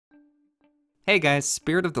Hey guys,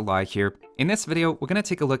 Spirit of the Lie here. In this video, we're going to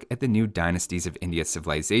take a look at the new Dynasties of India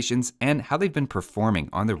civilizations and how they've been performing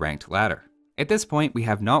on the ranked ladder. At this point, we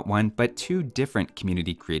have not one, but two different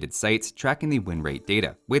community-created sites tracking the win rate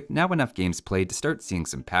data, with now enough games played to start seeing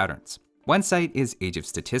some patterns. One site is Age of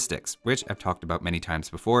Statistics, which I've talked about many times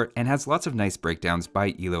before, and has lots of nice breakdowns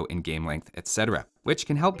by elo and game length, etc., which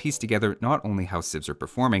can help piece together not only how civs are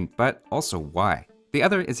performing, but also why. The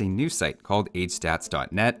other is a new site called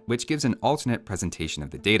agestats.net, which gives an alternate presentation of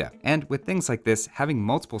the data. And with things like this, having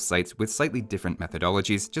multiple sites with slightly different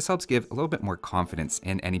methodologies just helps give a little bit more confidence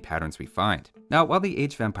in any patterns we find. Now, while the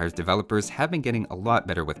Age of Empires developers have been getting a lot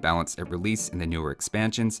better with balance at release in the newer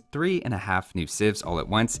expansions, 3.5 new civs all at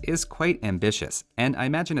once is quite ambitious, and I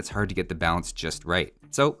imagine it's hard to get the balance just right.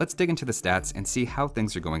 So let's dig into the stats and see how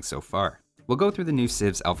things are going so far. We'll go through the new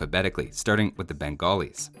civs alphabetically, starting with the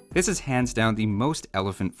Bengalis. This is hands down the most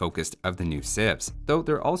elephant-focused of the new civs, though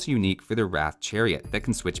they're also unique for their Wrath Chariot that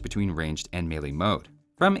can switch between ranged and melee mode.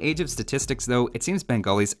 From Age of Statistics though, it seems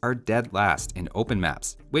Bengalis are dead last in open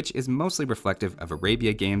maps, which is mostly reflective of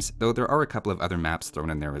Arabia games, though there are a couple of other maps thrown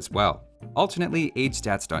in there as well. Alternately,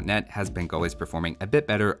 agestats.net has Bengalis performing a bit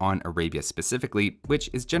better on Arabia specifically, which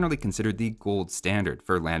is generally considered the gold standard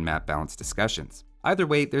for land map balance discussions. Either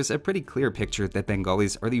way, there's a pretty clear picture that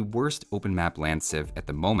Bengalis are the worst open map land civ at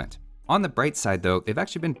the moment. On the bright side though, they've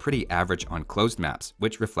actually been pretty average on closed maps,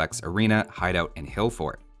 which reflects Arena, Hideout, and Hill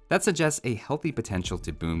Fort. That suggests a healthy potential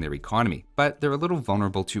to boom their economy, but they're a little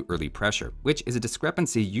vulnerable to early pressure, which is a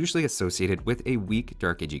discrepancy usually associated with a weak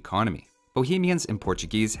Dark Age economy. Bohemians and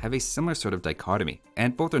Portuguese have a similar sort of dichotomy,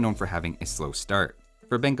 and both are known for having a slow start.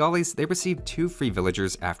 For Bengalis, they receive 2 free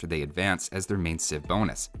villagers after they advance as their main civ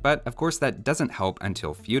bonus, but of course that doesn't help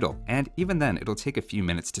until feudal, and even then it'll take a few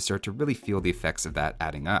minutes to start to really feel the effects of that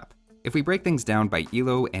adding up. If we break things down by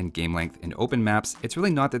elo and game length in open maps, it's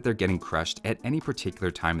really not that they're getting crushed at any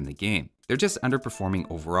particular time in the game. They're just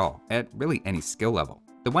underperforming overall, at really any skill level.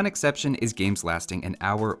 The one exception is games lasting an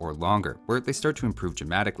hour or longer, where they start to improve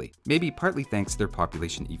dramatically, maybe partly thanks to their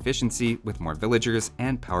population efficiency with more villagers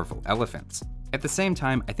and powerful elephants. At the same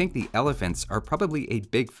time, I think the elephants are probably a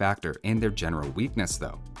big factor in their general weakness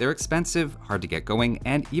though. They're expensive, hard to get going,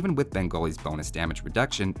 and even with Bengalis' bonus damage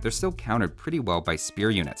reduction, they're still countered pretty well by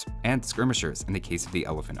spear units, and skirmishers in the case of the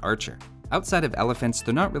elephant archer. Outside of elephants,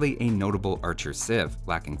 they're not really a notable archer civ,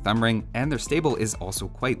 lacking thumb ring, and their stable is also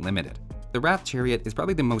quite limited. The Wrath Chariot is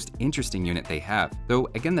probably the most interesting unit they have, though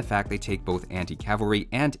again the fact they take both anti-cavalry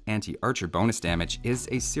and anti-archer bonus damage is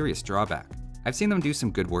a serious drawback. I've seen them do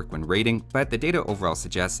some good work when raiding, but the data overall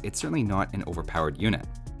suggests it's certainly not an overpowered unit.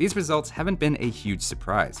 These results haven't been a huge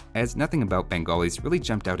surprise, as nothing about Bengalis really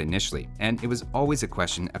jumped out initially, and it was always a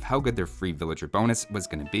question of how good their free villager bonus was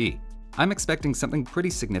going to be. I'm expecting something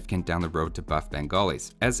pretty significant down the road to buff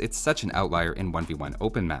Bengalis, as it's such an outlier in 1v1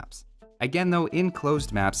 open maps. Again though, in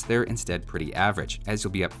closed maps, they're instead pretty average, as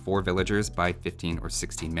you'll be up 4 villagers by 15 or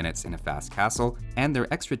 16 minutes in a fast castle, and their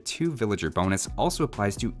extra 2 villager bonus also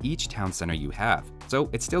applies to each town center you have, so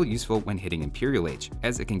it's still useful when hitting Imperial Age,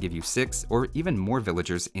 as it can give you 6 or even more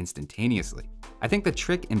villagers instantaneously. I think the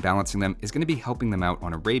trick in balancing them is going to be helping them out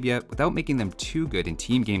on Arabia without making them too good in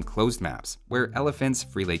team game closed maps, where elephants,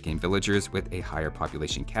 free late game villagers with a higher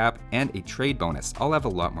population cap, and a trade bonus all have a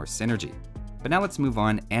lot more synergy. But now let's move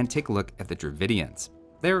on and take a look at the Dravidians.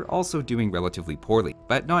 They're also doing relatively poorly,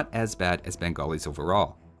 but not as bad as Bengalis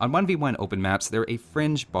overall. On 1v1 open maps, they're a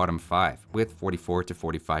fringe bottom 5 with 44 to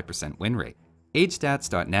 45% win rate.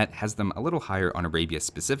 agestats.net has them a little higher on Arabia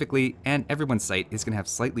specifically, and everyone's site is going to have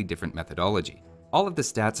slightly different methodology. All of the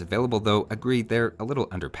stats available though agree they're a little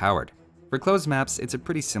underpowered. For closed maps, it's a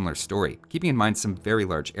pretty similar story, keeping in mind some very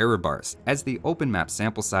large error bars, as the open map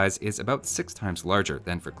sample size is about 6 times larger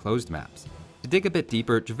than for closed maps. To dig a bit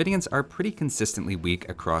deeper, Dravidians are pretty consistently weak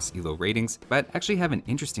across elo ratings, but actually have an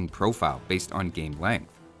interesting profile based on game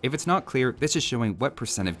length. If it's not clear, this is showing what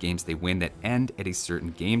 % of games they win that end at a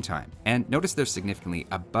certain game time, and notice they're significantly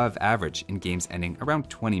above average in games ending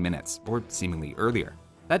around 20 minutes, or seemingly earlier.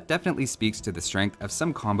 That definitely speaks to the strength of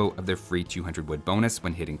some combo of their free 200 wood bonus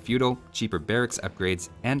when hitting feudal, cheaper barracks upgrades,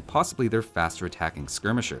 and possibly their faster attacking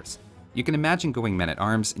skirmishers. You can imagine going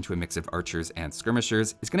men-at-arms into a mix of archers and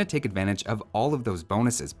skirmishers is going to take advantage of all of those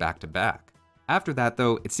bonuses back to back. After that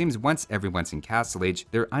though, it seems once everyone's in Castle Age,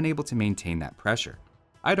 they're unable to maintain that pressure.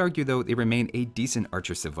 I'd argue though they remain a decent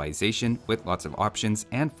archer civilization with lots of options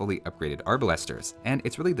and fully upgraded arbalesters, and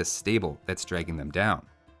it's really the stable that's dragging them down.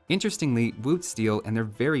 Interestingly, Woot Steel and their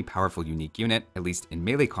very powerful unique unit, at least in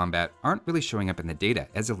melee combat, aren't really showing up in the data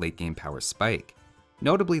as a late game power spike.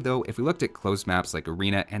 Notably though, if we looked at closed maps like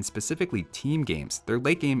Arena and specifically team games, their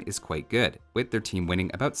late game is quite good, with their team winning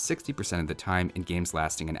about 60% of the time in games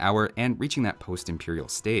lasting an hour and reaching that post-imperial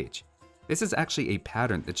stage. This is actually a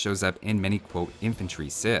pattern that shows up in many quote infantry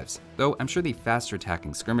civs, though I'm sure the faster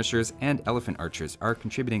attacking skirmishers and elephant archers are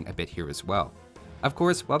contributing a bit here as well. Of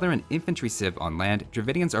course, while they're an infantry civ on land,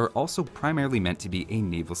 Dravidians are also primarily meant to be a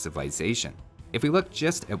naval civilization. If we look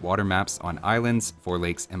just at water maps on islands,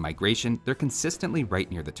 forelakes, and migration, they're consistently right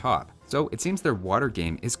near the top. So it seems their water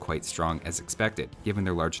game is quite strong as expected, given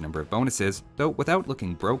their large number of bonuses, though without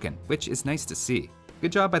looking broken, which is nice to see.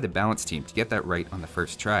 Good job by the balance team to get that right on the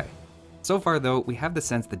first try. So far though, we have the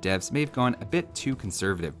sense the devs may have gone a bit too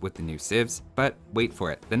conservative with the new civs, but wait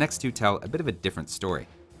for it, the next two tell a bit of a different story.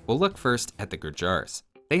 We'll look first at the Gurjaras.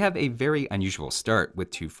 They have a very unusual start with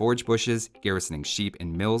 2 forage bushes, garrisoning sheep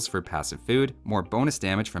and mills for passive food, more bonus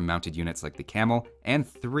damage from mounted units like the camel, and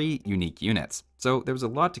 3 unique units. So there was a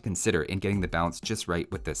lot to consider in getting the balance just right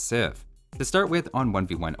with this civ. To start with, on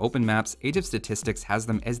 1v1 open maps, Age of Statistics has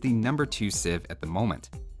them as the number 2 civ at the moment.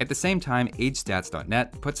 At the same time,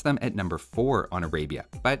 AgeStats.net puts them at number 4 on Arabia,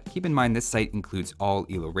 but keep in mind this site includes all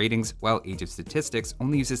ELO ratings, while Age of Statistics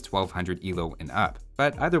only uses 1200 ELO and up.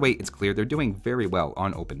 But either way, it's clear they're doing very well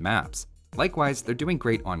on open maps. Likewise, they're doing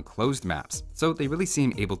great on closed maps, so they really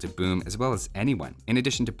seem able to boom as well as anyone, in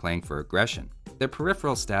addition to playing for aggression. Their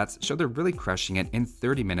peripheral stats show they're really crushing it in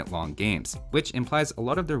 30-minute long games, which implies a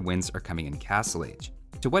lot of their wins are coming in Castle Age.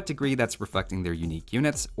 To what degree that's reflecting their unique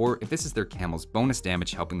units, or if this is their camel's bonus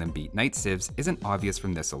damage helping them beat Knight civs, isn't obvious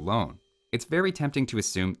from this alone. It's very tempting to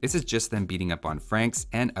assume this is just them beating up on Franks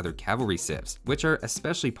and other cavalry civs, which are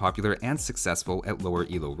especially popular and successful at lower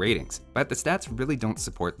ELO ratings, but the stats really don't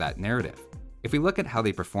support that narrative. If we look at how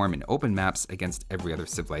they perform in open maps against every other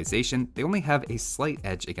civilization, they only have a slight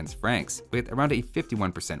edge against Franks, with around a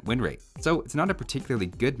 51% win rate, so it's not a particularly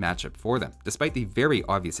good matchup for them, despite the very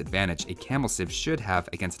obvious advantage a camel civ should have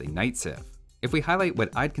against a knight civ. If we highlight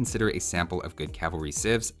what I'd consider a sample of good cavalry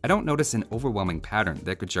civs, I don't notice an overwhelming pattern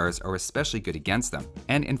that Gurjaras are especially good against them,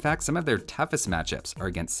 and in fact some of their toughest matchups are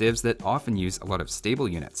against civs that often use a lot of stable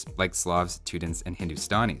units, like Slavs, Teutons, and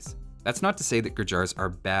Hindustanis. That's not to say that Gurjaras are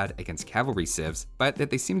bad against cavalry civs, but that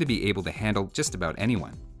they seem to be able to handle just about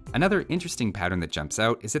anyone. Another interesting pattern that jumps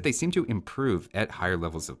out is that they seem to improve at higher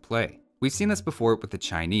levels of play. We've seen this before with the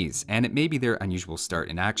Chinese, and it may be their unusual start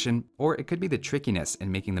in action, or it could be the trickiness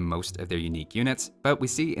in making the most of their unique units, but we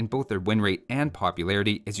see in both their win rate and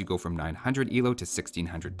popularity as you go from 900 ELO to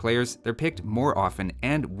 1600 players, they're picked more often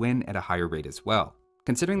and win at a higher rate as well.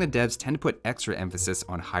 Considering the devs tend to put extra emphasis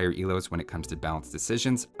on higher ELOs when it comes to balanced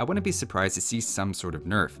decisions, I wouldn't be surprised to see some sort of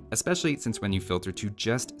nerf, especially since when you filter to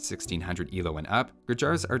just 1600 ELO and up,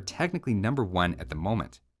 Gurjaras are technically number 1 at the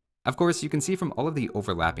moment. Of course, you can see from all of the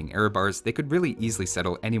overlapping error bars, they could really easily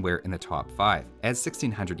settle anywhere in the top 5, as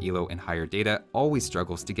 1600 ELO and higher data always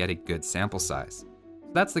struggles to get a good sample size.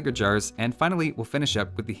 That's the Gurjaras, and finally we'll finish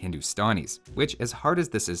up with the Hindustanis, which, as hard as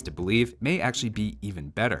this is to believe, may actually be even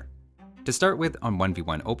better. To start with, on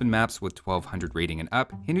 1v1 open maps with 1200 rating and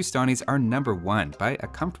up, Hindustanis are number 1 by a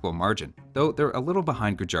comfortable margin, though they're a little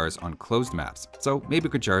behind Gurjaras on closed maps, so maybe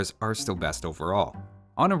Gurjaras are still best overall.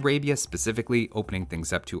 On Arabia specifically, opening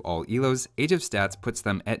things up to all ELOs, Age of Stats puts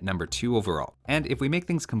them at number 2 overall, and if we make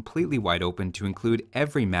things completely wide open to include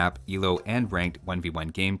every map, ELO, and ranked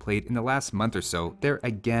 1v1 game played in the last month or so, they're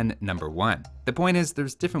again number 1. The point is,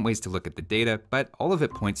 there's different ways to look at the data, but all of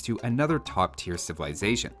it points to another top-tier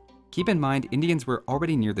civilization. Keep in mind, Indians were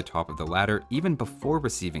already near the top of the ladder even before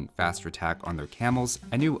receiving faster attack on their camels,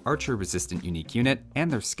 a new archer-resistant unique unit,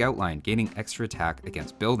 and their scout line gaining extra attack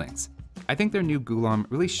against buildings. I think their new Ghulam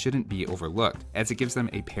really shouldn't be overlooked, as it gives them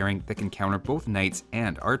a pairing that can counter both knights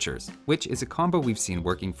and archers, which is a combo we've seen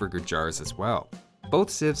working for Gurjaras as well. Both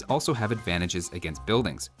civs also have advantages against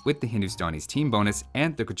buildings, with the Hindustani's team bonus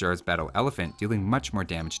and the Gurjaras battle elephant dealing much more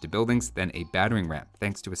damage to buildings than a battering ram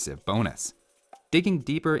thanks to a civ bonus. Digging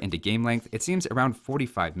deeper into game length, it seems around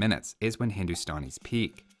 45 minutes is when Hindustanis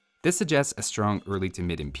peak. This suggests a strong early to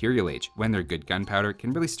mid-Imperial Age, when their good gunpowder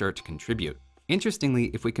can really start to contribute.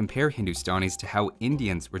 Interestingly, if we compare Hindustanis to how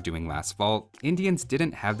Indians were doing last fall, Indians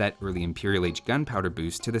didn't have that early Imperial Age gunpowder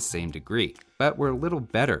boost to the same degree, but were a little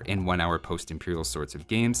better in 1 hour post-Imperial sorts of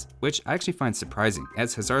games, which I actually find surprising,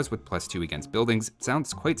 as Hussars with +2 against buildings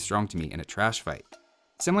sounds quite strong to me in a trash fight.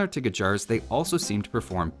 Similar to Gurjaras, they also seem to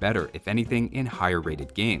perform better, if anything, in higher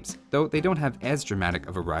rated games, though they don't have as dramatic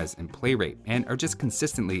of a rise in play rate and are just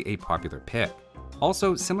consistently a popular pick.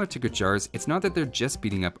 Also, similar to Gurjaras, it's not that they're just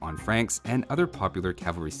beating up on Franks and other popular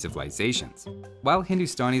cavalry civilizations. While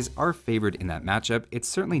Hindustanis are favored in that matchup, it's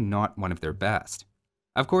certainly not one of their best.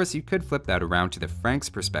 Of course, you could flip that around to the Franks'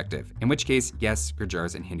 perspective, in which case, yes,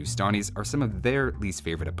 Gurjaras and Hindustanis are some of their least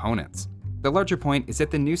favorite opponents. The larger point is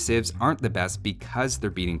that the new civs aren't the best because they're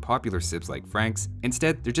beating popular civs like Franks,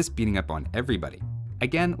 instead they're just beating up on everybody.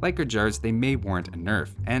 Again, like Gurjaras, they may warrant a nerf,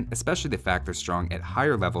 and especially the fact they're strong at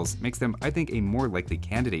higher levels makes them, I think, a more likely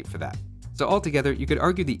candidate for that. So altogether, you could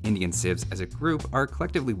argue the Indian civs as a group are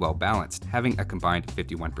collectively well balanced, having a combined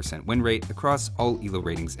 51% win rate across all ELO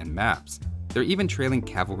ratings and maps. They're even trailing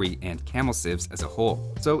cavalry and camel civs as a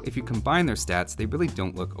whole, so if you combine their stats, they really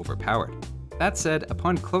don't look overpowered. That said,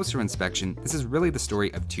 upon closer inspection, this is really the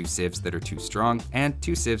story of two civs that are too strong and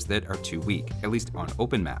two civs that are too weak, at least on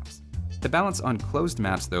open maps. The balance on closed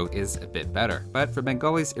maps though is a bit better, but for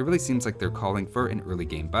Bengalis it really seems like they're calling for an early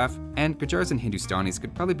game buff, and Gurjaras and Hindustanis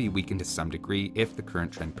could probably be weakened to some degree if the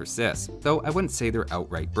current trend persists, though I wouldn't say they're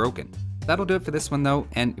outright broken. That'll do it for this one though,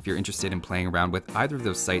 and if you're interested in playing around with either of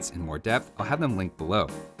those sites in more depth, I'll have them linked below.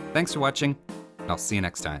 Thanks for watching, and I'll see you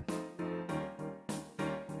next time.